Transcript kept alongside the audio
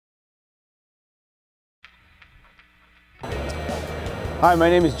Hi,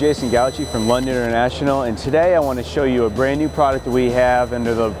 my name is Jason Gauchi from London International, and today I want to show you a brand new product that we have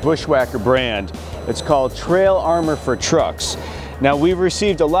under the Bushwacker brand. It's called Trail Armor for Trucks. Now, we've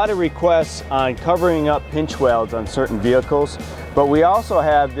received a lot of requests on covering up pinch welds on certain vehicles, but we also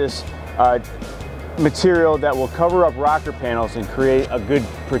have this material that will cover up rocker panels and create a good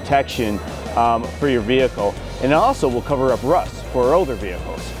protection for your vehicle, and it also will cover up rust for older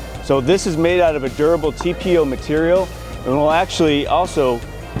vehicles. So this is made out of a durable TPO material, and will actually also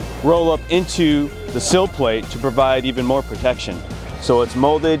roll up into the sill plate to provide even more protection. So it's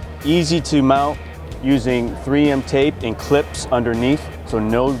molded, easy to mount using 3M tape and clips underneath, so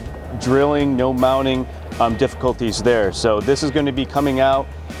no drilling, no mounting difficulties there. So this is going to be coming out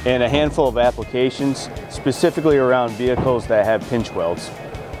in a handful of applications, specifically around vehicles that have pinch welds.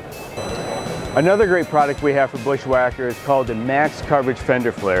 Another great product we have for Bushwacker is called the Max Coverage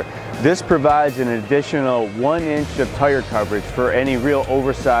Fender Flare. This provides an additional 1 inch of tire coverage for any real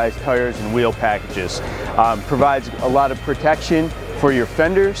oversized tires and wheel packages. Provides a lot of protection for your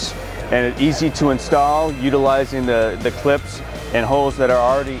fenders, and it's easy to install utilizing the clips and holes that are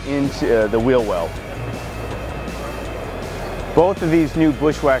already into the wheel well. Both of these new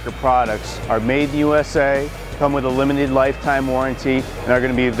Bushwacker products are made in the USA, come with a limited lifetime warranty, and are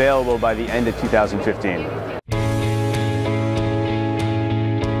going to be available by the end of 2015.